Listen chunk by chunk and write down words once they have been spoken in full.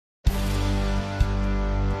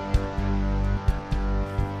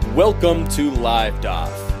Welcome to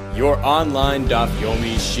LiveDaf, your online Daf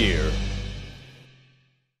Yomi Shir.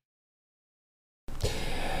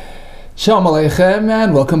 Shalom Aleichem,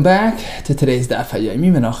 and welcome back to today's Daf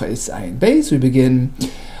Yomi Menachos Ayin Beis. We begin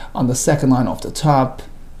on the second line off the top.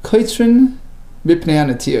 Koitrin mipnei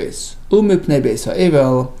anatiyos umipnei beis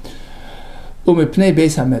ha'evel umipnei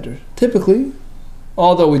beis hameder. Typically,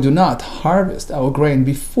 although we do not harvest our grain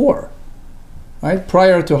before, right,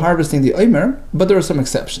 prior to harvesting the omer, but there are some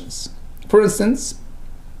exceptions. For instance,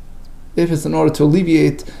 if it's in order to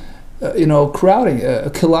alleviate, crowding, a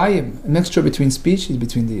kilayim, a mixture between species,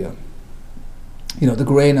 between the, the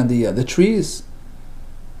grain and the trees.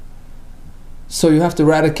 So you have to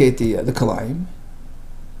eradicate the kilayim.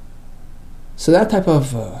 So that type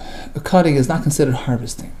of cutting is not considered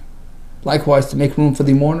harvesting. Likewise, to make room for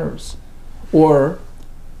the mourners, or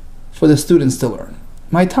for the students to learn.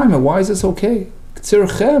 My time, why is this okay? The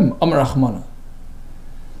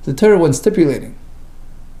Torah, when stipulating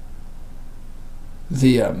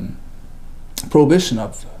the prohibition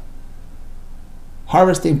of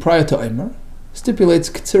harvesting prior to Omer, stipulates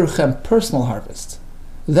k'tzir chem, personal harvest.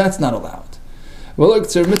 That's not allowed. Well, like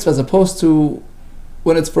k'tzir mitzvah, as opposed to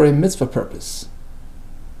when it's for a mitzvah purpose.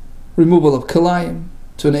 Removal of kilayim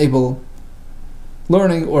to enable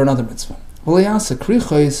learning or another mitzvah.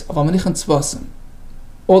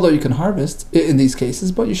 Although you can harvest in these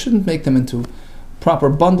cases, but you shouldn't make them into proper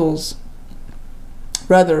bundles.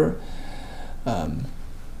 Rather, you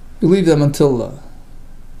leave them until,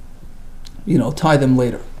 tie them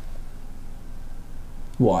later.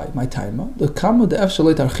 Why? My time.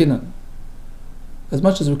 As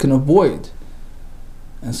much as we can avoid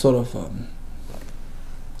and sort of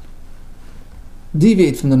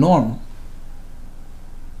deviate from the norm,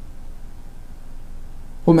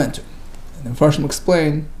 we're meant to. And then Farshim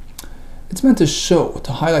explain, it's meant to show,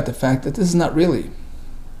 to highlight the fact that this is not really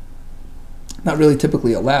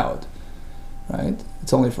typically allowed, right?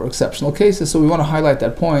 It's only for exceptional cases, so we want to highlight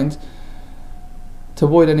that point to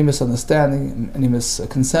avoid any misunderstanding, any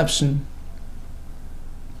misconception.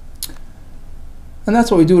 And that's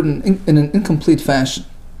why we do it in an incomplete fashion,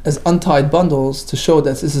 as untied bundles, to show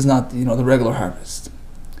that this is not, the regular harvest.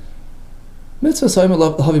 Mitzvah sa'im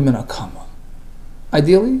l'havi min hakama.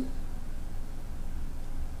 Ideally,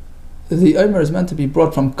 the omer is meant to be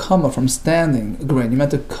brought from kama, from standing grain. You're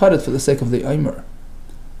meant to cut it for the sake of the omer.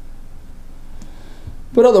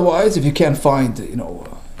 But otherwise, if you can't find, you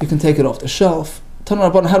can take it off the shelf. How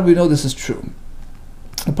do we know this is true?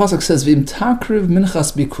 The pasuk says, "V'im takriv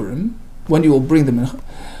minchas bikurim," when you will bring the mincha.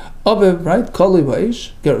 Aviv, right? Kali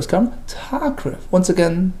vaish geras kam takriv. Once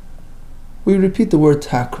again, we repeat the word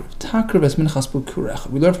takriv. Takriv as minchas bikurecha.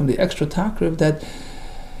 We learn from the extra takriv that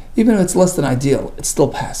even if it's less than ideal, it still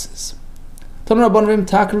passes. What's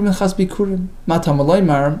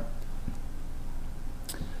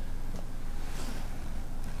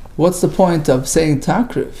the point of saying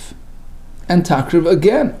takriv and takriv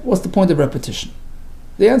again? What's the point of repetition?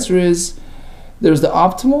 The answer is, there's the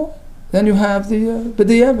optimal, then you have the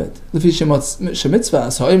b'di'evet.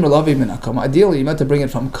 Ideally, you meant to bring it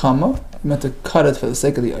from kama, you meant to cut it for the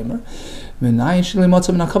sake of the omer.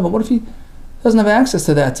 What if he doesn't have access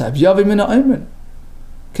to that type?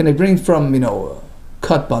 Can they bring from,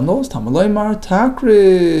 cut bundles?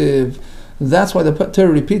 Takriv. That's why the Torah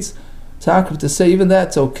repeats takriv, to say even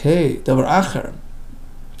that's okay. Davar acher.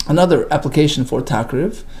 Another application for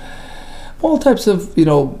takriv. All types of,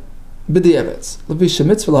 b'di'evets.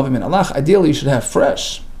 Ideally, you should have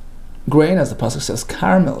fresh grain, as the pasuk says,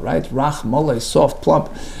 caramel, right? Rach, mole, soft, plump.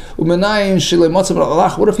 What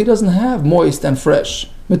if he doesn't have moist and fresh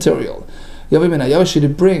material?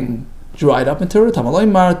 Should bring dried up material?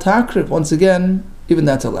 Takriv. Once again, even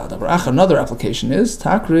that's allowed. Another application is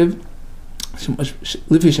takriv.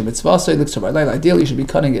 Ideally, you should be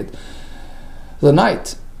cutting it the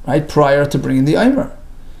night, right, prior to bringing the omer.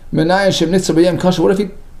 What if he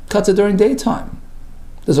cuts it during daytime?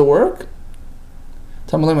 Does it work?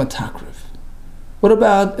 Takriv. What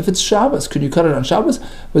about if it's Shabbos? Could you cut it on Shabbos?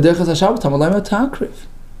 So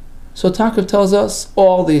takriv tells us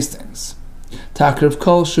all these things. Takriv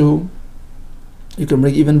kol shu. You can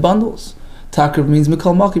bring even bundles. Takriv means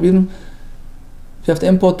mikol makib. Even if you have to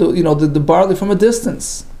import the barley from a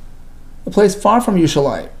distance, a place far from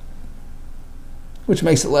Yerushalayim, which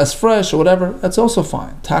makes it less fresh or whatever, that's also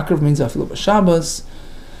fine. Takriv means afilu b'Shabbos.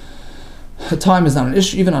 Time is not an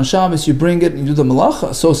issue. Even on Shabbos, you bring it and you do the malacha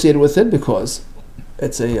associated with it, because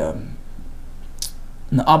it's an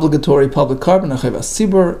obligatory public carbon.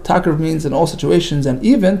 Takriv means in all situations, and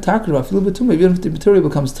even takriv afilu b'tumei, even if the material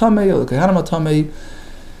becomes tamei or the kahanama tamei,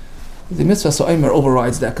 the mitzvah So'imer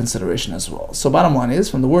overrides that consideration as well. So bottom line is,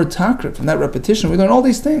 from the word takrit, from that repetition, we learn all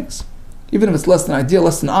these things. Even if it's less than ideal,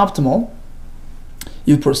 less than optimal,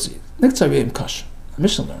 you proceed. Niktzar b'yom kasher.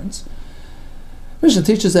 Mishnah learns. Mishnah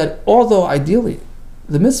teaches that although ideally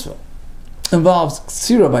the mitzvah involves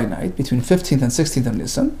ksira by night, between 15th and 16th of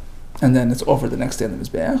Nisan, and then it's over the next day on the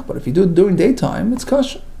Mizbeach, but if you do it during daytime, it's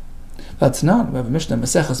kasher. That's not. We have a Mishnah,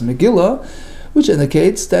 Maseches Megillah, which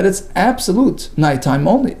indicates that it's absolute nighttime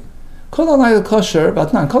only. Kol halayla kosher,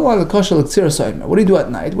 batnan, kol halayla kosher l'ktsira so'imer. What do you do at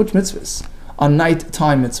night? Which mitzvahs? On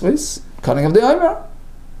nighttime mitzvahs, cutting of the omer.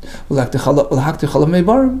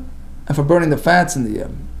 And for burning the fats and the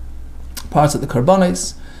parts of the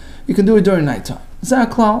karbanis, you can do it during nighttime.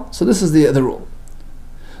 Zaklal. So this is the rule.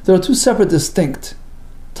 There are two separate, distinct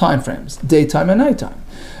time frames: daytime and nighttime.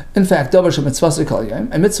 In fact, davar shemitzvah kol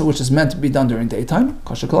hayom, a mitzvah which is meant to be done during daytime,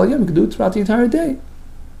 kosher kol hayom, you can do it throughout the entire day.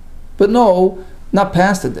 But no, not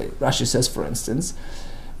past the day. Rashi says, for instance,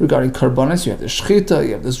 regarding karbanis, you have the shchita,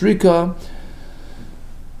 you have the zrika,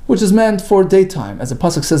 which is meant for daytime. As the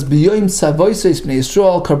pasuk says, b'yoyim tzavoyseis b'nei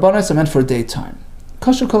Yisrael, karbanis are meant for daytime.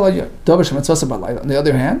 Kosher kol hayom. Davar shemitzvah b'layla. On the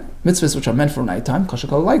other hand, mitzvahs which are meant for nighttime, kosher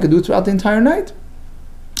kol hayom, you can do it throughout the entire night.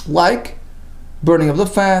 Like burning of the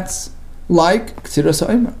fats, like ktira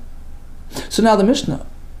so'imer. So now the Mishnah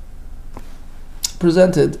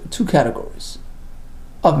presented two categories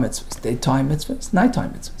of mitzvahs: daytime mitzvahs,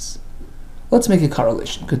 nighttime mitzvahs. Let's make a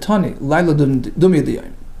correlation. Ketani laila dumi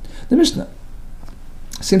diyayim. The Mishnah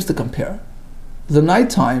seems to compare the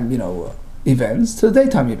nighttime, events to the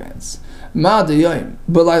daytime events. Ma diyayim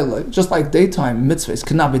b'layla, just like daytime mitzvahs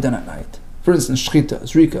cannot be done at night. For instance, shchita,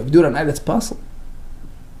 zrika. If you do it at night, it's possible.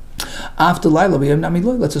 After laila b'yayim nami,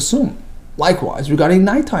 let's assume. Likewise, regarding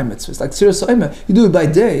nighttime mitzvahs, like ksira so'imer, you do it by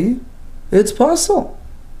day, it's possible.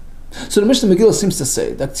 So the Mishnah Megillah seems to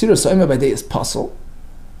say that ksira so'imer by day is possible,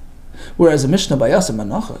 whereas the Mishnah by us in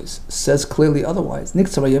Menachos says clearly otherwise.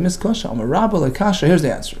 Niktzar b'yom is kasha, amar Rabba lekasha. Here's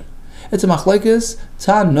the answer. It's a machlekes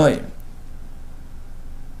tanoim.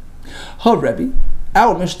 Ha Rebbe,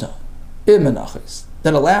 our Mishnah in Menachos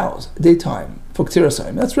that allows daytime for ksira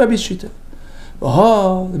so'imer, that's Rebbe's shita.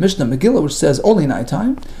 The Mishnah Megillah, which says only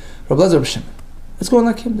nighttime, Rabbi Lezer B'Shimon. It's going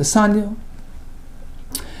like him, the Sanya,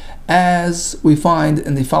 as we find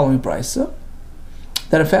in the following brisa,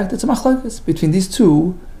 that in fact it's a machlekes between these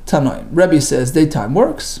two tanoim. Rebbe says daytime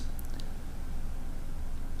works.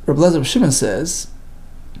 Rabbi Lezer B'Shimon says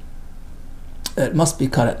it must be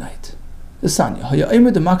cut at night. The Sanya.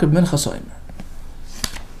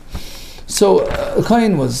 So a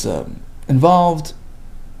kohen was involved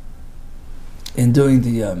in doing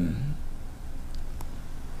the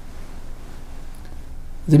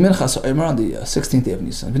Menachos on the 16th day of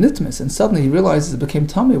Nisan, and suddenly he realizes it became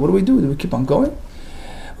tummy. What do we do? Do we keep on going?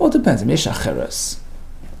 Well, it depends.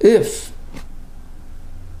 If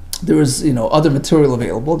there is, other material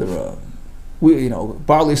available, there are,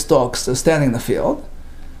 barley stalks standing in the field,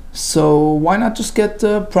 so why not just get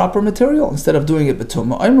proper material instead of doing it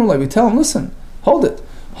betuma? We tell him, listen, hold it.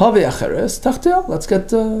 Let's get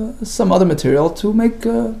some other material to make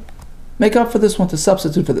up for this one, to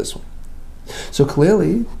substitute for this one. So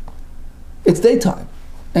clearly, it's daytime,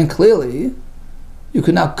 and clearly, you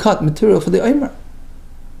can now cut material for the Omer.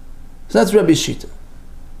 So that's Rebbe's shita.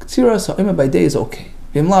 Ktira so'imer by day is okay.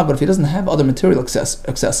 But if he doesn't have other material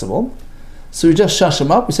accessible, so we just shush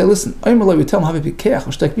him up. We say, listen, Omer, we tell him, have a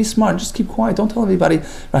pikeach, be smart, just keep quiet, don't tell anybody.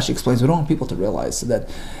 Rashi explains, we don't want people to realize so that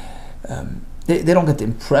they don't get the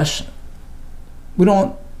impression. We don't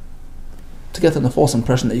want to get them the false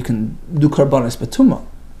impression that you can do karbanis betuma.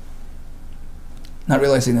 Not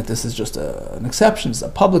realizing that this is just an exception, it's a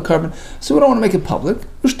public carbon. So we don't want to make it public.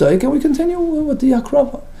 And we continue with the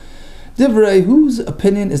Yakrava. Divrei, whose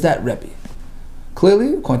opinion is that Rebbe?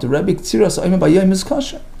 Clearly, according to Rebbe, Ksira so'imer b'yom is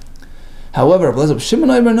kosher. However, Rabbi Lezer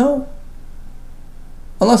B'Shimon Omer, no.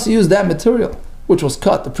 Unless you use that material, which was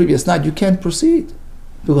cut the previous night, you can't proceed.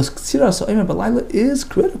 Because Ksira so'imer b'layla is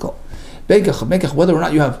critical. Beikach, whether or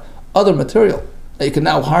not you have other material that you can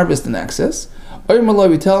now harvest in excess, Omer,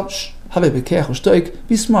 we tell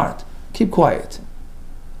be smart, keep quiet,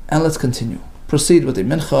 and let's continue. Proceed with the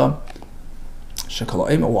mincha.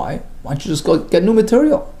 Why? Why don't you just go get new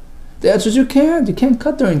material? The answer is you can't. You can't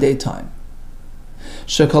cut during daytime.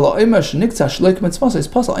 Which was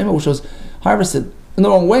harvested in the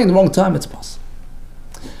wrong way, in the wrong time, it's possible.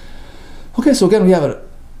 Okay, so again we have a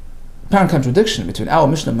apparent contradiction between our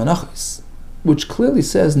Mishnah and Menachos, which clearly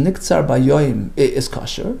says Niktzar b'yoyim is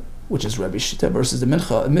kosher, which is Rebbe Shita, versus the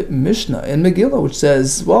Mishnah in Megillah, which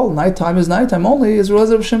says, well, nighttime is nighttime only, is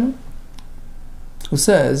Rabbi B'Shimon, who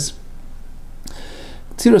says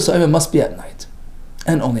Ktira so'imer must be at night,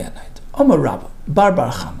 and only at night. Omar Rabba, Bar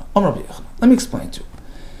Chama, Omar Rabbi Yochanan. Let me explain to you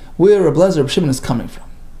where Reb Lezer Reb Shimon is coming from.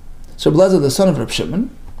 So Reb Lezer, the son of Reb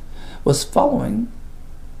Shimon, was following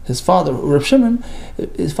his father, Reb Shimon,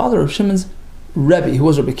 his father Reb Shimon's Rebbe, who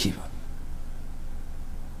was Rabbi Akiva,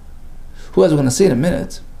 who, as we're going to see in a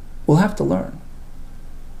minute, will have to learn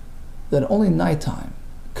that only nighttime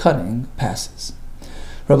cutting passes.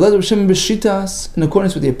 Reb Lezer Reb Shimon b'shitas, in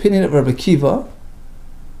accordance with the opinion of Rabbi Akiva,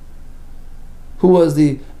 who was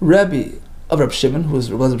the Rebbe of Reb Shimon, who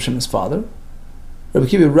was Reb Lezer Reb Shimon's father, Rabbi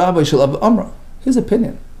Akiva Rabbi Shel Amra, his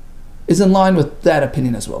opinion is in line with that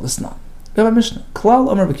opinion as well. This is not. Rabbi Mishnah, Klal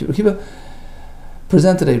Amar Rabbi Akiva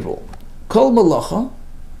presented a rule. Kol malacha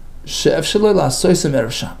she'ef sheloi la'asoisem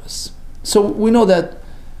erev Shabbos. So we know that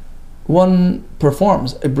one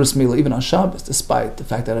performs a bris milah even on Shabbos, despite the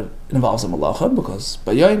fact that it involves a malacha, because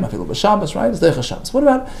b'yom afilu b'Shabbos, right? It's deicha Shabbos. What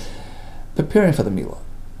about preparing for the milah?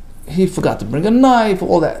 He forgot to bring a knife,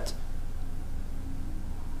 all that.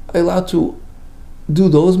 Are you allowed to do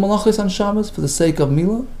those malachos on Shabbos for the sake of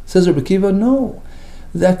milah? Says Rabbi Akiva, no.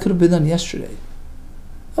 That could have been done yesterday.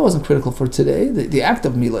 That wasn't critical for today. The act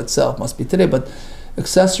of milah itself must be today, but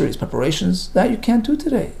accessories, preparations, that you can't do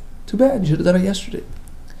today. Too bad, you should have done it yesterday.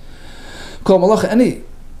 Call malacha, any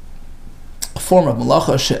form of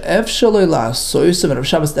malacha, she'ef shaloi la'asoisem erev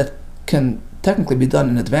Shabbos, that can technically be done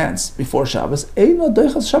in advance, before Shabbos. Eino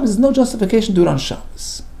doichas Shabbos, there's no justification to do it on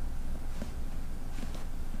Shabbos.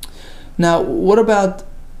 Now, what about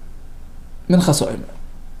Menachos Omer?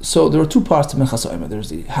 So there are two parts to Menachos Omer. There's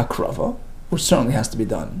the Hakrava, which certainly has to be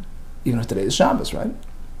done, even if today is Shabbos, right?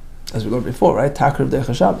 As we learned before, right? Takriv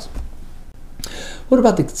Deicha Shabbos. What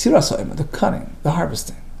about the Tziras Omer, the cutting, the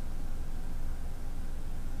harvesting?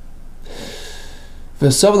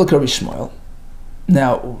 V'savlik Rabbi Shmuel.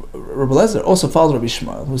 Now, Rabbi Lezer also follows Rabbi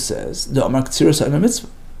Shmuel, who says the Amar Tziras Omer mitzvah.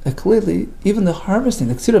 That clearly, even the harvesting,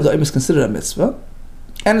 the Tzir of the Omer is considered a mitzvah,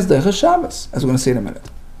 and it's Deicha Shabbos, as we're going to see in a minute.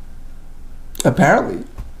 Apparently,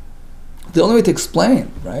 the only way to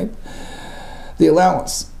explain, right, the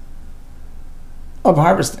allowance of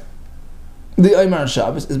harvesting the Omer on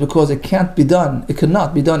Shabbos is because it can't be done, it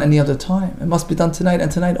cannot be done any other time. It must be done tonight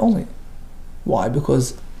and tonight only. Why?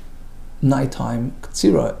 Because nighttime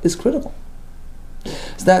Ktsira is critical.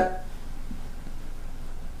 So that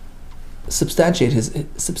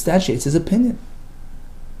substantiates his opinion.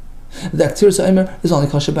 The Ktsiras Omer is only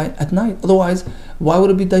kosher at night. Otherwise, why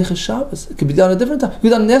would it be Deicha Shabbos? It could be done at a different time. It could be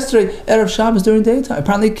done yesterday, Erev Shabbos during daytime.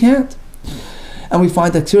 Apparently it can't. And we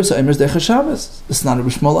find that Ktsiras Omer is Deicha Shabbos. It's not a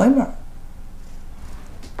Rishmal Omer.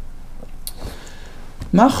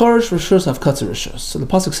 Ma chorish rishus av katza rishus. So the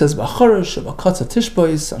pasuk says b'chorish of katza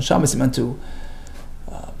tishbois. On Shabbos, he meant to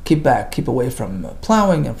keep away from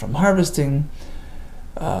plowing and from harvesting.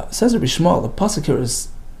 Says Rabbi Shmuel, the pasuk here is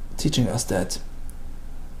teaching us that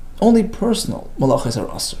only personal malachos are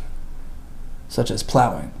asur, such as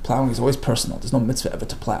plowing. Plowing is always personal. There's no mitzvah ever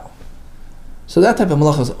to plow. So that type of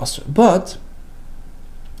malachos is asur. But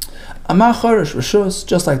Amar chorish rishus,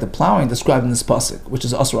 just like the plowing described in this pasuk, which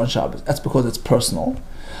is asur on Shabbos, that's because it's personal.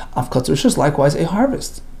 Av katz rishus, likewise a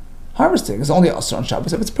harvest. Harvesting is only asur on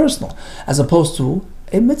Shabbos if it's personal, as opposed to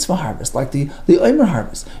a mitzvah harvest, like the Omer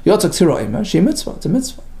harvest. Yotzak tzira Omer, she mitzvah, it's a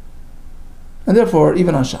mitzvah. And therefore,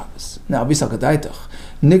 even on Shabbos. Now, bisal kadaitach,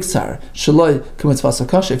 nixar, shaloi k'mitzvah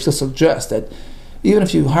sakasha, if you suggest that even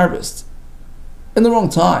if you harvest in the wrong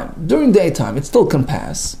time, during daytime, it still can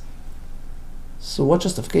pass. So what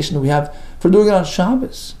justification do we have for doing it on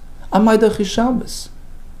Shabbos? Amay dechi Shabbos.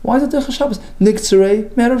 Why is it dechi Shabbos?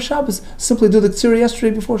 Niktzirei me'erev Shabbos. Simply do the ktsira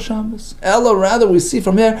yesterday before Shabbos. Ella, rather, we see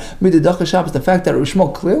from here mididacha Shabbos the fact that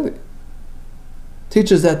Rishmo clearly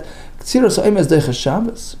teaches that ktsira so'im is dechi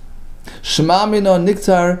Shabbos. Shema mino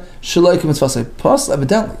niktar shaloi k'mitzvah pas.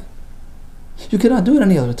 Evidently, you cannot do it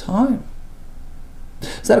any other time.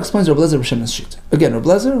 So that explains Reb Lezer Reb Shimon's sheet. Again, Reb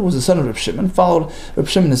Lezer, who was the son of Reb Shimon, followed Reb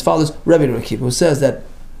Shimon, his father's Rebbe Reb Akiva, who says that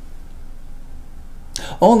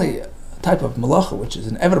only a type of malacha which is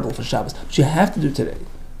inevitable for Shabbos, which you have to do today,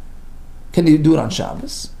 can you do it on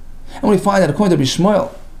Shabbos? And we find that according to Rabbi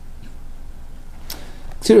Shmuel,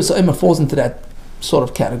 Ktsiras Omer falls into that sort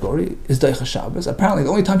of category, is Deicha Shabbos. Apparently the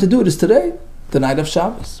only time to do it is today, the night of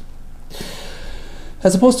Shabbos.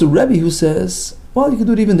 As opposed to Rebbe, who says, well, you can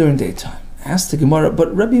do it even during daytime. Asked the Gemara,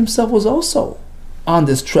 but Rebbe himself was also on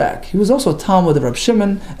this track. He was also a Talmud of Reb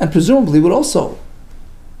Shimon, and presumably would also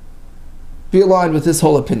be aligned with this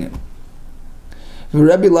whole opinion.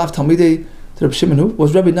 Rebbe left Talmidei to Reb Shimon, who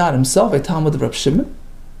was Rebbe not himself a Talmud of Reb Shimon?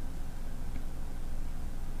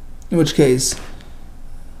 In which case,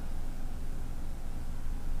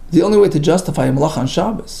 the only way to justify a malacha on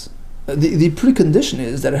Shabbos, the precondition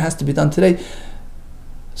is that it has to be done today,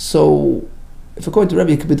 So, if according to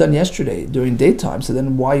Rebbe it could be done yesterday during daytime, so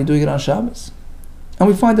then why are you doing it on Shabbos? And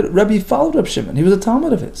we find that Rebbe followed Reb Shimon. He was a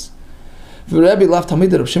Talmud of his. Rebbe left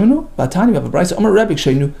Talmud Reb Shimon. Vatani, we have a brayso. Amar Rebbe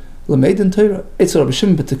Ksheinu Lameidin Torah. It's Reb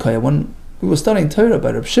Shimon b'Tekaya. When we were studying Torah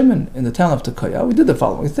by Reb Shimon in the town of Tekaya, we did the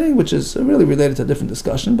following thing, which is really related to a different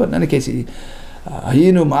discussion. But in any case, Hayinu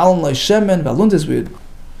Ma'alon Lai Shemen Valuntis. We would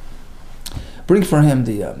bring for him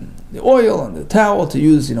the oil and the towel to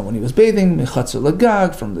use, when he was bathing. Mechatzer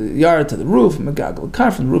Lagag, from the yard to the roof. Megag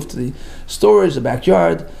Lakar, from the roof to the storage, the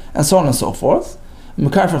backyard, and so on and so forth.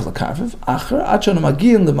 Mekarfef Lakarfef, Acher, Achon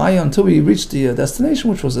Magin Lemaya, until we reached the destination,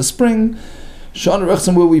 which was a spring, Shon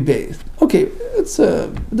Rechsen, where we bathed. Okay, it's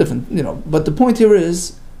different, but the point here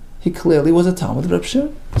is, he clearly was a Talmud Reb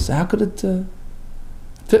Shimon. So how could it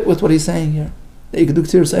fit with what he's saying here? That you could do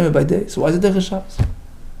K'tir Saima by day. So why is it Derech Shabbos?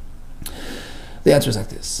 The answer is like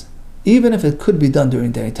this. Even if it could be done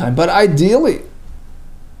during daytime, but ideally,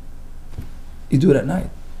 you do it at night.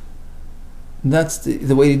 That's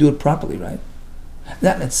the way you do it properly, right?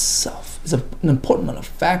 That in itself is an important enough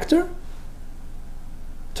factor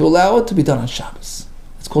to allow it to be done on Shabbos.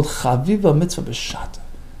 It's called Chaviva Mitzvah B'Shata.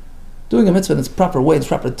 Doing a mitzvah in its proper way, its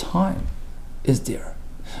proper time, is dear.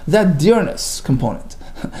 That dearness component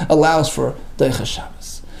allows for Deicha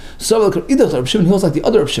Shabbos. So Reb Shimon, he was like the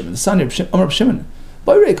other Reb Shimon, the son of Reb Shimon.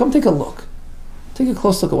 By the way, come take a look. Take a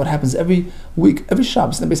close look at what happens every week, every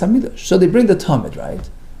Shabbos in the Beis HaMikdash. So they bring the Talmud, right?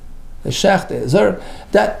 The Shech, the Zer,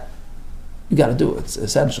 that you got to do. It's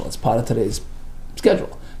essential. It's part of today's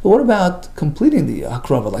schedule. But what about completing the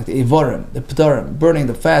Hakrava, like the Evarim, the P'darim, burning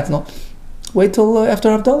the fat? No, wait till after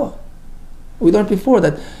Havdalah. We learned before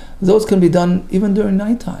that those can be done even during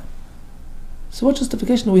nighttime. So what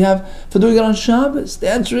justification do we have for doing it on Shabbos? The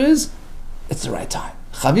answer is, it's the right time.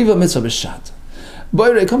 Chaviva mitzvah b'shat.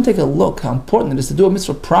 Boy, come take a look how important it is to do a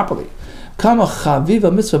mitzvah properly. Kama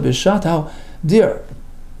chaviva mitzvah b'shat, how dear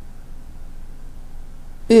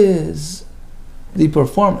is the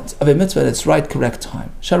performance of a mitzvah at its right, correct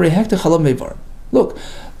time. Look,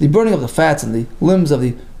 the burning of the fats and the limbs of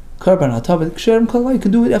the karban hatavet, you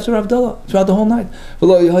can do it after Havdalah, throughout the whole night.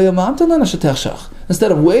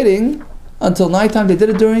 Instead of waiting until nighttime, they did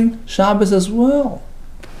it during Shabbos as well.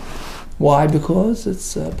 Why? Because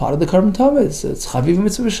it's part of the karban tavet. It's chaviv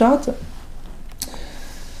mitzvah b'shata.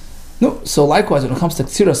 No, so likewise, when it comes to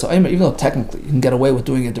Ktsira Sa'ima, even though technically you can get away with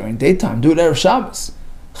doing it during daytime, do it Erev Shabbos.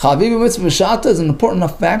 Chaviv mitzvah b'shata is an important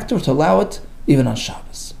enough factor to allow it even on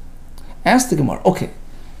Shabbos. Ask the Gemara, okay,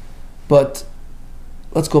 but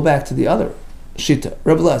let's go back to the other Shita,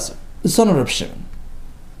 Reb Lezer, the son of Reb Shimon.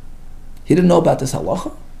 He didn't know about this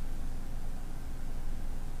halacha?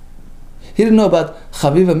 He didn't know about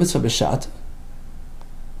Chaviva mitzvah b'shata?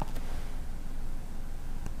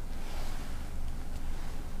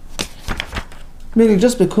 Meaning,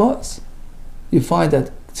 just because you find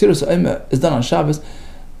that Ktsira Sa'ima is done on Shabbos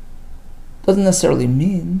doesn't necessarily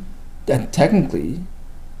mean that technically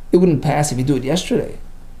it wouldn't pass if you do it yesterday.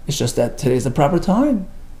 It's just that today's the proper time.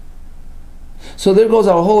 So there goes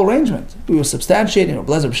our whole arrangement. We were substantiating our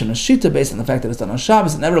Reb Shimon's Shita based on the fact that it's done on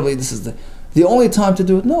Shabbos. Inevitably, this is the only time to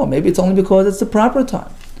do it. No, maybe it's only because it's the proper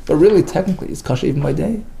time. But really, technically, it's kasha even by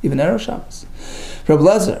day, even Erev Shabbos. Reb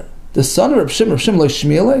Lezer, the son of Reb Shimon lo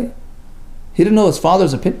Shmielei, he didn't know his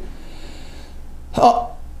father's opinion.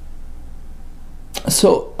 Oh.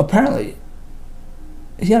 So apparently,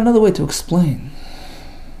 he had another way to explain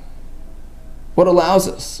what allows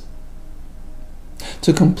us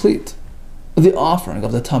to complete the offering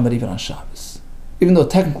of the Talmud even on Shabbos. Even though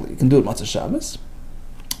technically you can do it Matzah Shabbos.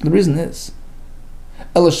 The reason is,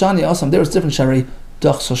 Elashani Asam, there is different Shari,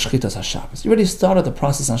 Dachso Shchitas HaShabbos. You already started the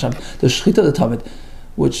process on Shabbos. The Shchita of the Talmud,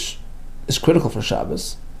 which is critical for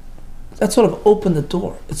Shabbos, that sort of opened the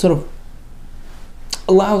door. It sort of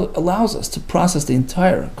allows us to process the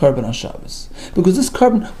entire carbon on Shabbos. Because this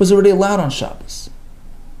carbon was already allowed on Shabbos.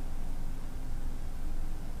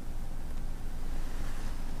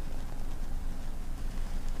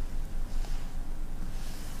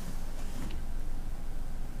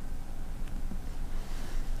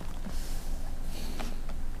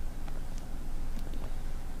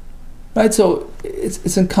 Right, so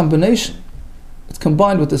it's in combination. It's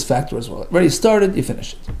combined with this factor as well. Already started, you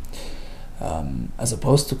finish it. As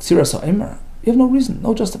opposed to Ktsira Sa'imar, you have no reason,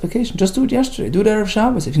 no justification. Just do it yesterday. Do it Erev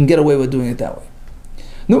Shabbos if you can get away with doing it that way.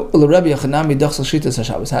 No, what does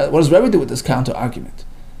Rebbe do with this counter argument?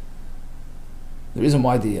 The reason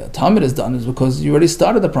why the Talmud is done is because you already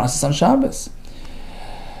started the process on Shabbos.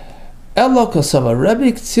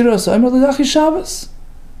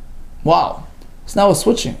 Wow. So now we're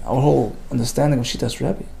switching our whole understanding of Shitas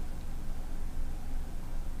Rebbe.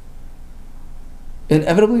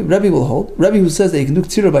 inevitably, Rebbe will hold. Rebbe who says that you can do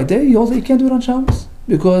Ktsira by day, he holds that you can't do it on Shabbos.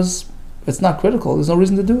 Because it's not critical, there's no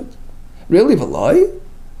reason to do it. Really, V'loi?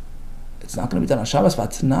 It's not going to be done on Shabbos,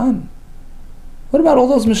 V'atnan. What about all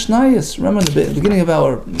those Mishnayos? Remember in the beginning of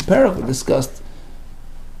our parak we discussed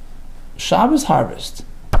Shabbos harvest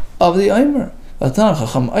of the Omer. They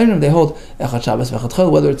hold Echad Shabbos, V'echad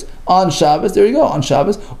Chol, whether it's on Shabbos, there you go, on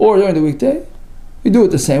Shabbos, or during the weekday. You do it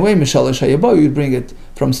the same way. Mishalesh Hayabah, you bring it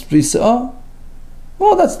from Sprisa'ah.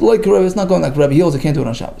 Well, that's like Rebbe. It's not going like Rebbe. He also can't do it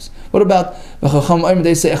on Shabbos. What about V'chacham Omer?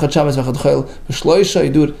 They say Echad Shabbos, V'echad Chol, B'shloisha.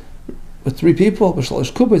 You do it with 3 people.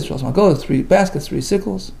 B'shloish kubitz, B'shloish magol, 3 baskets, 3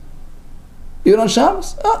 sickles. You do it on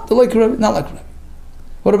Shabbos? The like Rebbe, not like Rebbe.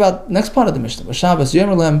 What about next part of the Mishnah? Shabbos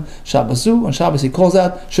Yomer Lem Shabbos Zu. On Shabbos he calls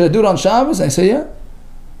out, should I do it on Shabbos? And I say, yeah.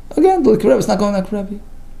 Again, the like Rebbe. It's not going like Rebbe.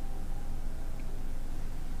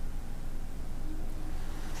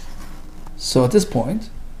 So at this point,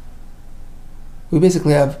 we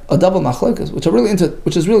basically have a double machlokas, which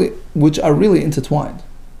are really intertwined.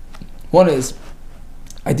 One is,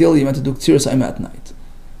 ideally you meant to do Ktsira Saima at night.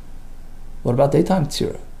 What about daytime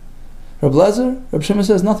Ktsira? Reb Lezer, Reb Shimon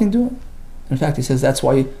says nothing doing. In fact, he says that's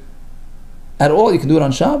why at all you can do it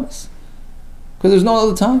on Shabbos, because there's no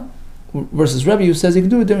other time. Versus Rebbe who says you can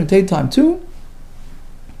do it during daytime too.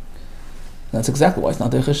 And that's exactly why it's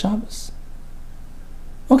not Deicha Shabbos.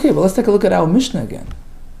 Okay, but let's take a look at our Mishnah again,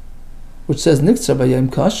 which says Niktzar B'Yom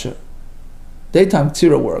Kasher. Daytime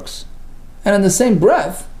Ktsira works, and in the same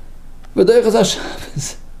breath, V'Deichas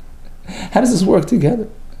HaShabbos. How does this work together?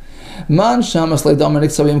 Man Shamas Le'Dam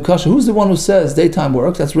Niktzar B'Yom Kasher. Who's the one who says daytime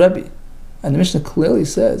works? That's Rebbe, and the Mishnah clearly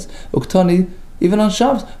says Uktani even on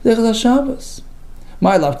Shabbos V'Deichas HaShabbos.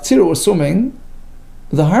 My love Ktsira, we're assuming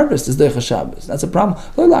the harvest is Deicha Shabbos. That's a problem.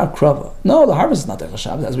 No, the harvest is not Deicha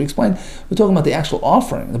Shabbos. As we explained, we're talking about the actual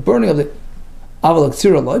offering, the burning of the Aval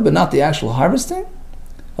Ktsira Loi, but not the actual harvesting.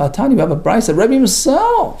 Tani, we have a brayso that Rebbe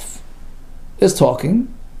himself is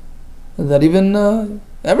talking that even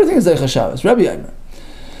everything is Deicha Shabbos. Rebbe Eimer.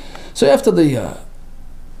 So after the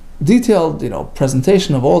detailed,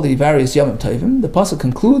 presentation of all the various Yomim Tovim, the pasuk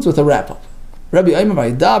concludes with a wrap-up. Rabbi Eimer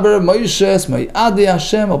Vayidaber Moshe Ma'adi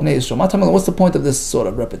Hashem Obnei Yisrael. What's the point of this sort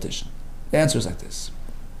of repetition? The answer is like this.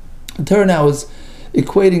 The Torah now is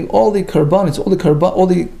equating all the karbanis, all the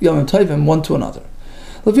Yomim Tovim one to another.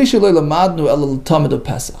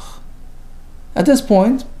 At this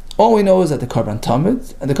point, all we know is that the Karban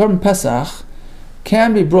Tamid and the Karban Pesach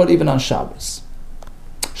can be brought even on Shabbos.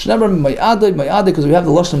 Because we have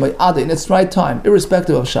the Lashon Ma'adi in its right time,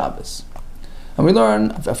 irrespective of Shabbos. And we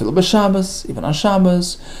learn Afilu b'Shabbos, even on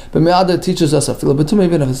Shabbos. But Me'ada teaches us Afilu b'Tumah,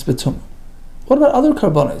 even if it's b'Tumah. What about other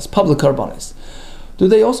karbanis, public karbanis? Do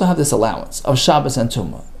they also have this allowance of Shabbos and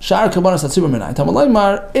Tumah? Shar karbanis atzibur minay.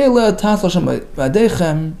 Tamalaymar ele tas l'Hashem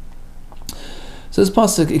v'adechem. So this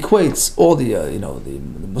pasuk equates all the the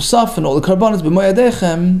musaf and all the karbanis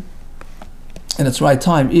b'moyadechem in its right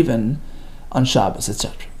time, even on Shabbos,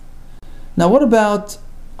 etc. Now, what about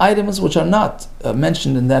items which are not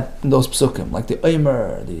mentioned in those psukim, like the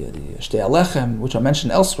Omer, the Shtei Alechem, which are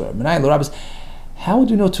mentioned elsewhere? How would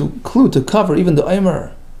you know to include, to cover even the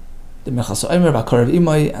Omer, the Menachos Omer, V'Akarev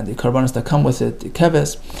Imai, and the karbanos that come with it, the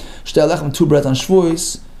Keves, Shtei Alechem, 2 bread on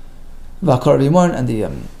Shavuos, V'Akarev Imai, and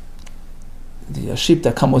the sheep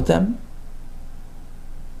that come with them?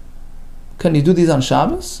 Can you do these on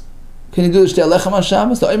Shabbos? Can you do the Shtei Alechem on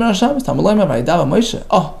Shabbos, the Omer on Shabbos? Tamalayim Vayidaber Moshe.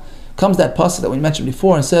 Comes that pasuk that we mentioned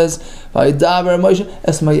before and says, "Vayidaber Moshe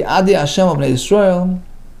es Ma'adi Hashem Obnei Yisrael,"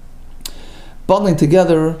 bundling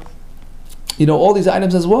together, all these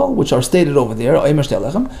items as well, which are stated over there.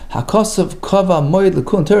 Hakosav Kava Moed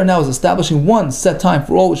Lekun. Torah now is establishing one set time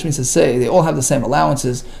for all, which means to say they all have the same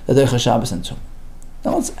allowances that Deicha Shabbos and Tum.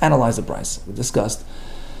 Now let's analyze the brayso. We discussed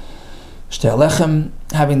Shtei Alechem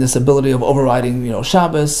having this ability of overriding,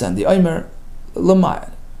 Shabbos and the Omer.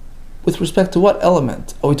 Lamayad. With respect to what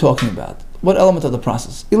element are we talking about? What element of the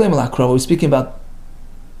process? Are we speaking about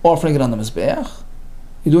offering it on the Mizbeach?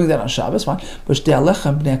 You're doing that on Shabbos, fine. But Shtei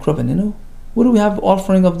Alechem b'nei Akrav, what do we have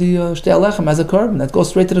offering of the Shtei Alechem as a carbon that goes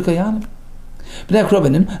straight to the Kayanim? B'nei Akrav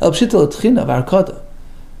el pshita l'tchina v'arkada.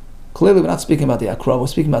 Clearly, we're not speaking about the Akrav. We're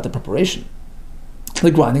speaking about the preparation, the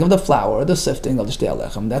grinding of the flour, the sifting of the Shtei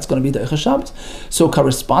Alechem. That's going to be Deicha Shabbos. So,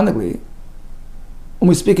 correspondingly, when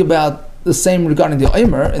we speak about the same regarding the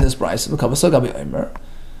Omer in this brayso, the Kavasog Gabi Omer,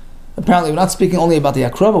 apparently we're not speaking only about the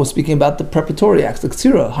Akrava, we're speaking about the preparatory acts, the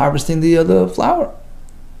Ktsira, harvesting the flour,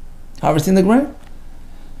 harvesting the grain.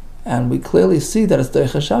 And we clearly see that it's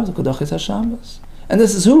Deicha Shabbos, Kodachis HaShabbos. And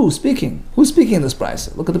this is who speaking? Who's speaking in this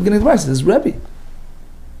brayso? Look at the beginning of the brayso, this is Rebbe.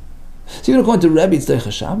 So even according to Rebbe, it's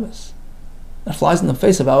Deicha Shabbos. That flies in the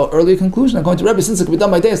face of our earlier conclusion. According to Rebbe, since it can be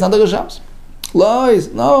done by day, it's not the Shabbos.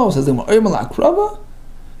 Lies. No, says the Gemara.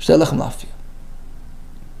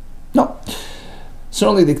 No.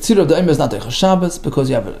 Certainly the Ktsira of the Omer is not Deicha Shabbos because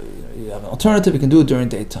you have an alternative, you can do it during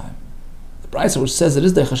daytime. The Brisa which says it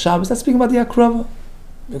is Deicha Shabbos, that's speaking about the Akrava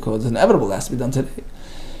because it's inevitable, it has to be done today.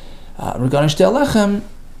 Regarding Shtei Alechem,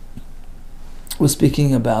 we're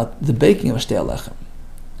speaking about the baking of Shtei Alechem,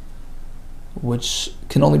 which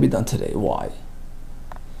can only be done today. Why?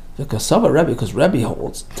 Because Rebbe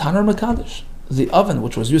holds Tanar Mekadosh. The oven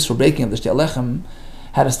which was used for baking of the Shtei Alechem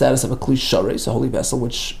had a status of a Kli Shareis, a holy vessel,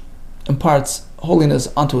 which imparts holiness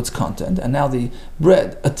onto its content, and now the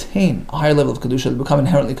bread attain a higher level of Kedusha, they become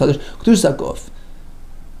inherently Kaddish, Kedusha Gof,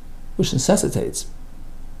 which necessitates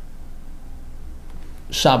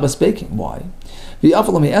Shabbos baking. Why? If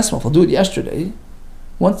I'll do it yesterday,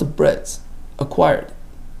 once the breads acquired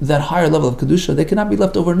that higher level of Kedusha, they cannot be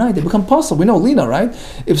left overnight. They become possible. We know Lina, right?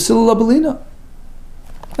 If Silula Belina.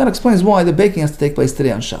 That explains why the baking has to take place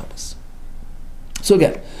today on Shabbos. So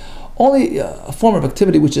again, only a form of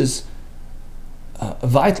activity which is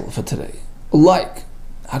vital for today, like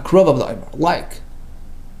Hakrav of the Omer, like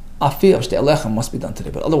Afi of Shtei Alechem must be done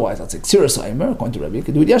today. But otherwise, that's like Ksiras Omer, according to Rebbe, you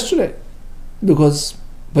could do it yesterday. Because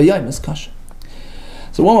Bayayim is Kasha.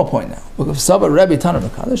 So one more point now. Because Saba Rebbe Tanar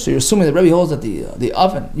Mekadosh, so you're assuming that Rebbe holds that the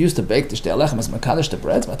oven used to bake the Shtei Alechem is Mekadosh the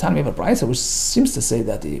breads. By the time we have a Brisa, which seems to say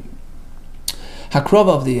that the Hakrav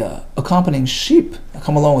of the accompanying sheep that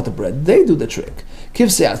come along with the bread, they do the trick.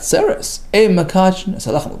 Kivsei Atzeres, Mekadsh,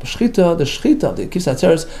 Salachem B'Shchita, the Shchita of the Kivsei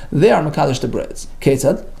Atzeres, they are Mekadosh the breads.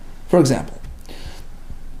 Ketzad, for example,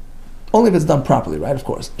 only if it's done properly, right? Of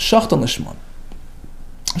course. Shachton Lishmon.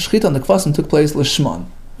 Shchita and the Kvasim took place Lishmon,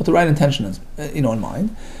 with the right intention in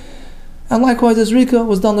mind. And likewise, as Rika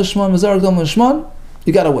was done Lishmon, Mazarek done Lishmon,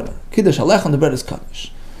 you got a winner. Kiddush Alechem, the bread is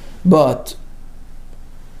Kaddish. But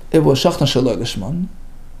it was Shachton Shaloi Lishmon,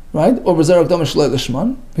 right? Or Mazarek done Shaloi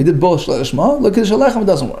Lishmon. He did both Shaloi Lishmon. Look, Kiddush Alechem, it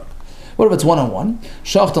doesn't work. What if it's one-on-one?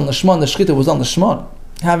 Shachton Lishmon, the Shchita was done Lishmon,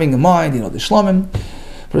 having in mind, the Shlomim,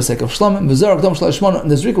 for the sake of Shlomim. Mazarek done Shaloi Lishmon, and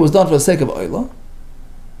the Zrika was done for the sake of Oila.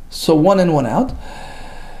 So one in, one out.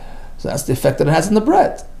 So that's the effect that it has in the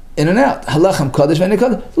bread. In and out. Halechem Kaddish, V'nei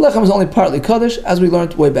Kaddish. The lechem is only partly Kaddish, as we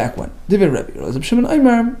learned way back when. Divir Rebbe.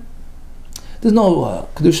 There's no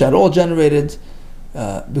Kedusha at all generated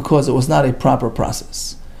because it was not a proper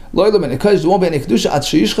process. Unless both Shchita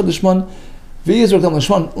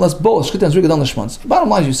and Zrika done Lishmon. Bottom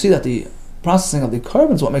line is you see that the processing of the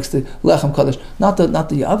carbon is what makes the lechem Kaddish, not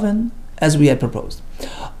the oven, as we had proposed.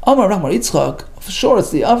 Amar Rachmar Yitzchak, for sure it's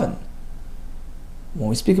the oven. When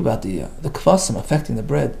we speak about the kvasim affecting the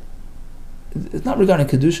bread, it's not regarding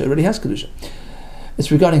kedusha. It already has kedusha.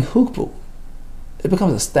 It's regarding hukbu. It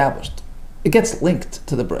becomes established. It gets linked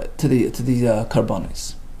to the bread, to the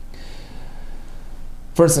karbanis.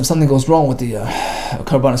 For instance, if something goes wrong with the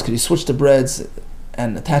karbanis, could you switch the breads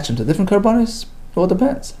and attach them to different karbanis? Well, it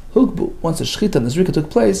depends. Hukbu. Once the shchita and the zrika took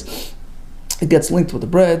place, it gets linked with the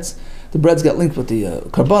breads. The breads get linked with the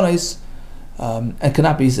karbanis. And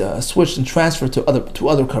cannot be switched and transferred to other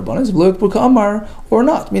karbanis, or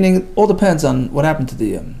not. Meaning, it all depends on what happened to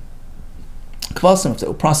the kvasim. If they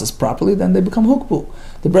were processed properly, then they become hukbu.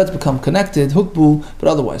 The breads become connected, hukbu, but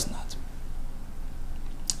otherwise not.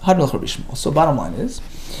 So, bottom line is,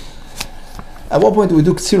 at what point do we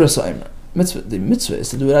do Ksiras Omer? The mitzvah is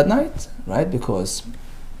to do it at night, right? Because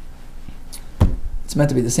it's meant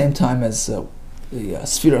to be the same time as the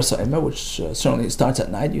Sfiras Omer, which certainly starts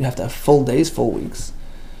at night. You have to have full days, full weeks.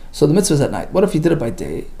 So the mitzvah is at night. What if you did it by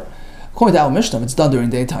day? According to our Mishnah, if it's done during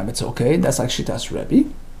daytime, it's okay. That's like Shitas Rebbe.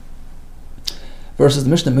 Versus the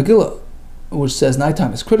Mishnah Megillah, which says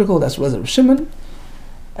nighttime is critical. That's Rezer Shimon.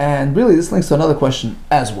 And really, this links to another question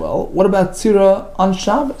as well. What about Tzira on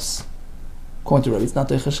Shabbos? According to Rebbe, it's not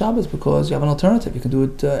Deicha Shabbos because you have an alternative. You can do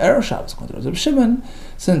it Erev Shabbos. According to Rezer Shimon,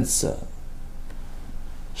 since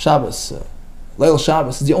Shabbos, Leil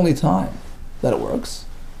Shabbos is the only time that it works,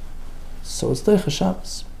 so it's Deicha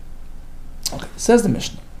Shabbos. Okay, says the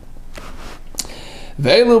Mishnah.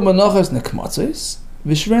 Ve'elu Menachos nekmatzos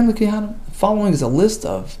v'shrein l'kihanim. Following is a list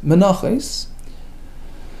of Menachos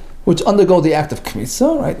which undergo the act of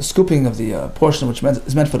kmitza, right, the scooping of the portion which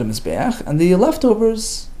is meant for the mizbeach, and the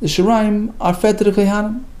leftovers, the shiraim, are fed to the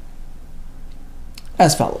kihanim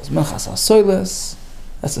as follows: Menachas hasoiles.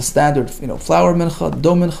 That's the standard, flour mincha,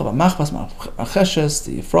 dough mincha, v'machbas macheshes,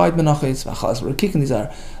 the fried menachos, v'achalas v'rakikin. These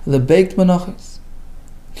are the baked menachos.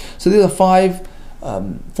 So these are 5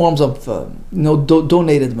 forms of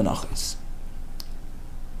donated menachos.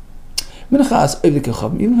 Minchas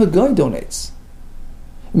oivdikechav, even if a guy donates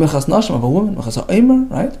Minchas nashim of a woman, minchas ha'omer,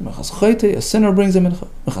 right? Minchas chayte, a sinner brings a mincha.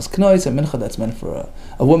 Minchas knois, a mincha that's meant for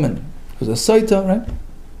a woman who's a saita, right?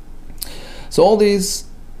 So all these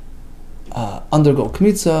undergo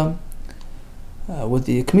kmitza, with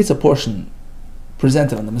the kmitza portion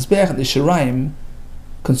presented on the mizbeach and the shiraim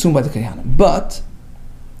consumed by the kohanim. But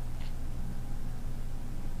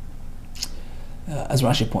as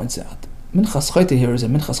Rashi points out, minchas chayte here is a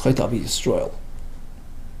minchas chayte of Yisrael.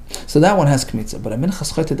 So that one has kmitza, but a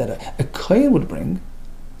minchas chayte that a kohen would bring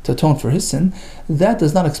to atone for his sin, that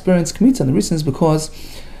does not experience kmitza. And the reason is because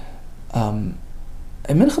a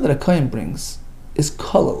mincha that a kohen brings is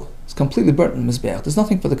kolel. It's completely burnt in the mizbeach. There's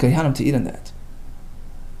nothing for the kohanim to eat in that.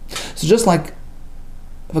 So just like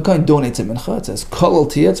if a kohen donates a mincha, it says kolel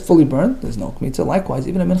tiyah, it's fully burnt, there's no kmitza. Likewise,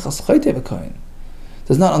 even a minchas chayte of a kohen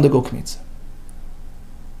does not undergo kmitza.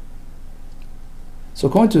 So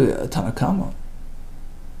according to Tanakama,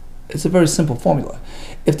 it's a very simple formula.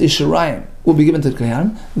 If the shirayim will be given to the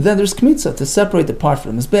kohanim, then there's kmitza to separate the part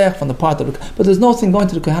from the mizbeach from the part of the. But there's nothing going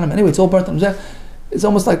to the kohanim anyway. It's all burnt on the mizbeach. It's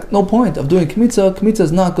almost like no point of doing kmitza. Kmitza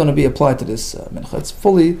is not going to be applied to this mincha. It's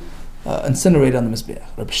fully incinerated on the mizbeach.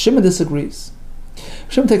 Rabbi Shimon disagrees. Rabbi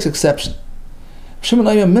Shimon takes exception. Rabbi Shimon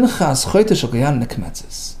minchas chayte shel kohanim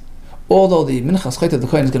nekmetzes. Although the minchas chayte of the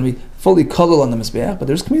kohen is going to be fully kolel on the mizbeach, but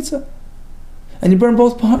there's kmitza, and you burn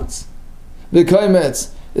both parts. The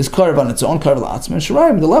kohemetz is karv on its own, karv la'atzim, and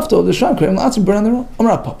shirayim, the leftover, the shirayim, karv la'atzim, burn on their own.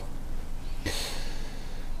 Amar Papa.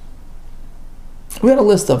 We had a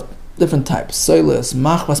list of different types, soilis,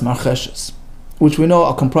 machvas, marcheshes, which we know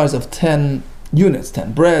are comprised of 10 units,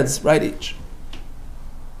 10 breads, right, each.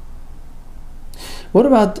 What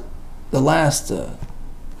about the last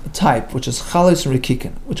type, which is chalis and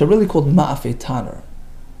rikikin, which are really called ma'afei taner?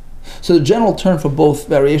 So the general term for both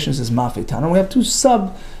variations is ma'afei taner. We have two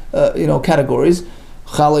sub categories,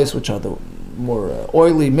 chalis, which are the more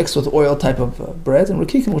oily, mixed with oil type of breads, and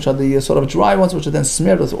rikikin, which are the sort of dry ones, which are then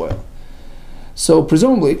smeared with oil. So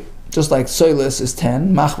presumably, just like soilis is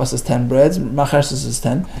 10, machvas is 10 breads, macheses is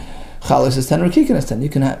 10, chalis is 10, rikikin is 10. You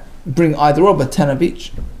can bring either or, but 10 of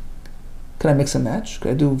each. Can I mix and match?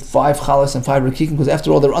 Can I do 5 chalis and 5 rikikin? Because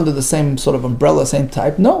after all, they're under the same sort of umbrella, same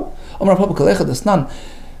type. No.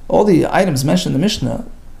 All the items mentioned in the Mishnah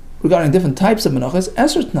regarding different types of menachos,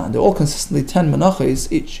 esrtnan, they're all consistently 10 menachos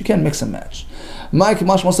each. You can't mix and match. Mike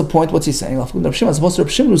Mash wants to point, what's he saying? Rav Shimon, as opposed to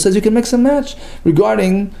Rav Shimon, who says you can mix and match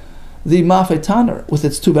regarding the ma'afei taner with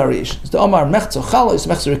its two variations. The Omar mechzo chalos,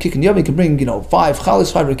 mechzo rikikin. You can bring 5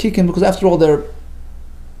 chalos, 5 rikikin, because after all they're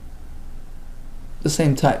the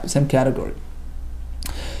same type, the same category.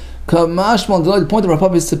 The point of Rav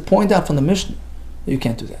Papa is to point out from the Mishnah that you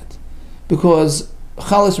can't do that, because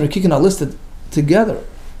chalos and rikikin are listed together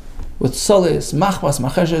with solis, machvas,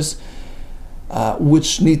 macheshes,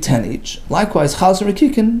 which need 10 each. Likewise, chalos and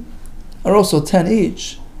rikikin are also 10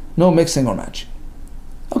 each, no mixing or matching.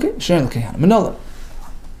 Okay, sharing the kohanim. Manola.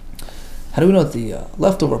 How do we know that the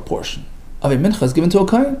leftover portion of a mincha is given to a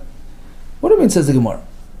kohen? What do you mean, says the Gemara?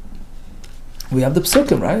 We have the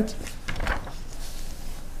psukim, right?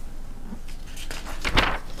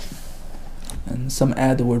 And some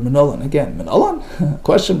add the word manolan. Again, manolan?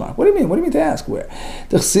 Question mark. What do you mean? What do you mean to ask? Where?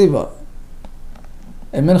 The chsiva.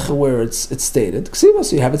 A mincha where it's stated. Chsiva,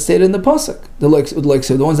 so you have it stated in the pasuk. The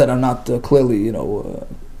ones that are not clearly,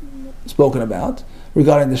 spoken about,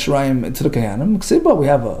 regarding the shirayim to the kohanim. Ksiba, we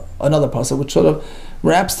have another pasuk which sort of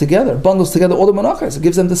wraps together, bundles together all the menachos. It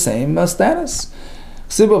gives them the same status.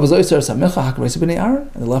 Ksiba v'zoyser samicha hakaresi b'nei Aaron.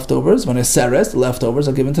 And the leftovers, when it's seres, the leftovers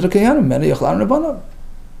are given to the kohanim. Many yachlar nebanam.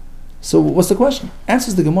 So what's the question?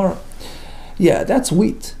 Answers the Gemara. Yeah, that's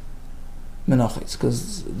wheat menachos,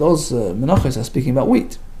 because those menachos are speaking about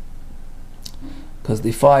wheat. Because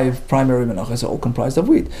the 5 primary menachos are all comprised of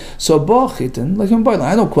wheat. So ba'chitin, like in Bailan, I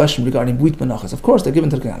have no question regarding wheat menachos. Of course, they're given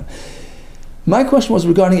to the kohanim. My question was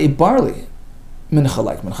regarding a barley mincha,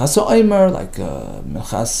 like menachas ha'omer, like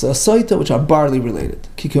menachas saita, which are barley related.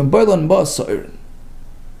 Kikim Bailan ba'as sa'irin.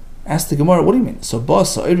 Ask the Gemara, what do you mean? So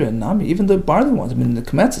ba'as sa'irin, nami, even the barley ones, the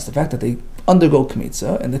kmetzes, the fact that they undergo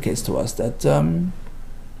kmitza, indicates to us that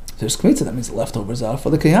there's kmitza, that means the leftovers are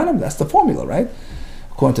for the kohanim. That's the formula, right?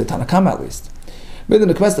 According to Tanakama, at least. But in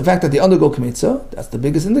the fact that they undergo kmitza, that's the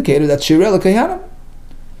biggest indicator that shirei l'kohanim.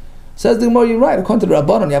 Says the Gemara, you're right. According to the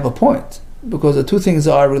Rabbanon, you have a point, because the two things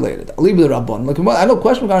are related. I'll leave the Rabbanon. Like, I have no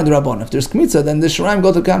question regarding the Rabbanon. If there's kmitza, then the shirayim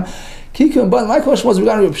go to kohanim. Kiku and Ban. My question was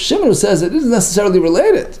regarding Rav Shimon, who says it isn't necessarily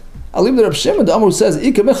related. I'll leave the Rav Shimon, the Amr, who says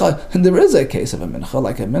Ika mincha, and there is a case of a mincha,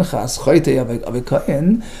 like a mincha chayte of a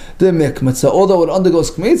kohen, the mikmitza, although it undergoes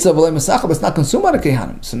kmitza, but it's not consumed by the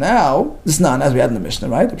kohanim. So now, this is not as we had in the Mishnah,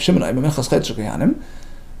 right? Rav Shimon, mincha chayte kohanim.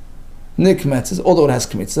 nikmetzes, although it has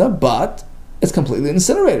kmitza, but it's completely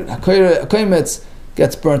incinerated. Hakoymetz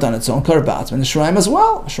gets burnt on its own, karbatzman, and the shraim as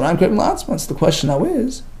well. Shraim krevim latzman. So the question now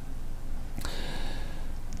is,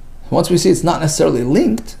 once we see it's not necessarily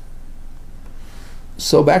linked,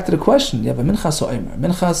 so back to the question, you have a minchas oimer,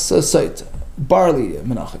 minchas soita, barley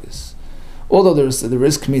menachos. Although there is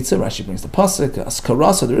kmitza, Rashi brings the pasuk,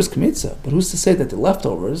 askarasa, there is kmitza, but who's to say that the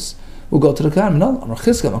leftovers will go to the kohanim? No, Amar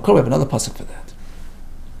Chizkiah, we have another pasuk for that.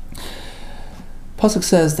 Pasuk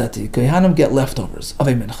says that the kohanim get leftovers of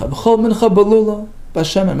a mincha. B'chol mincha balula,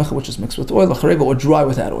 b'Hashem, and mincha which is mixed with oil, l'chareva, or dry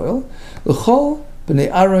without oil. L'chol b'nei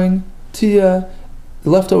aron tia, the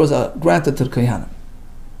leftovers are granted to the kohanim.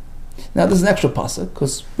 Now this is an extra pasuk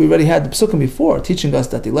because we already had the pasukim before teaching us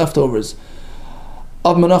that the leftovers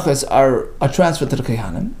of menachos are transferred to the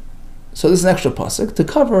kohanim. So this is an extra pasuk to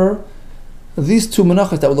cover these two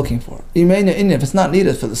menachos that we're looking for. If it's not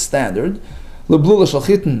needed for the standard, leblula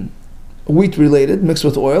shalchitin, wheat related, mixed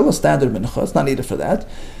with oil, a standard mincha, it's not needed for that.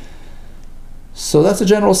 So that's a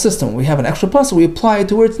general system. We have an extra pasuk, we apply it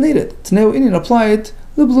to where it's needed. Tneu Indian, apply it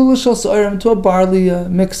leblula shal soirim, to a barley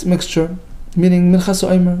mixture, meaning minchas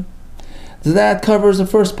oimer. That covers the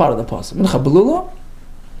first part of the pasuk. Mincha belula,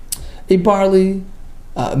 a barley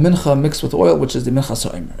mincha mixed with oil, which is the mincha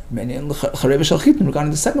soimer. Chareva shalchitin, regarding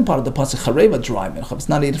the second part of the pasuk, chareva dry mincha. It's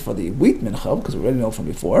not needed for the wheat mincha because we already know from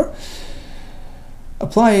before.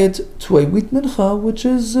 Apply it to a wheat mincha which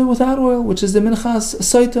is without oil, which is the minchas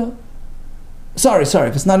soita. Sorry.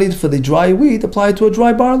 If it's not needed for the dry wheat, apply it to a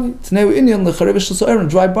dry barley. Tneu Indian lechareva shel soirim,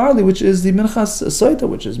 dry barley, which is the minchas soita,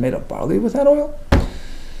 which is made of barley without oil.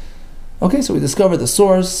 Okay, so we discovered the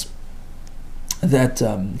source that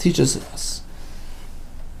teaches us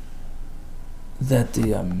that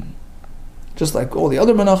the just like all the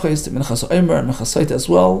other menachos, the minchas oimer and minchas soita as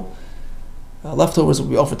well, leftovers will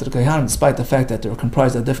be offered to the kohanim despite the fact that they're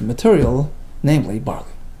comprised of different material, namely barley.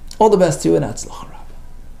 All the best to you and atzlach.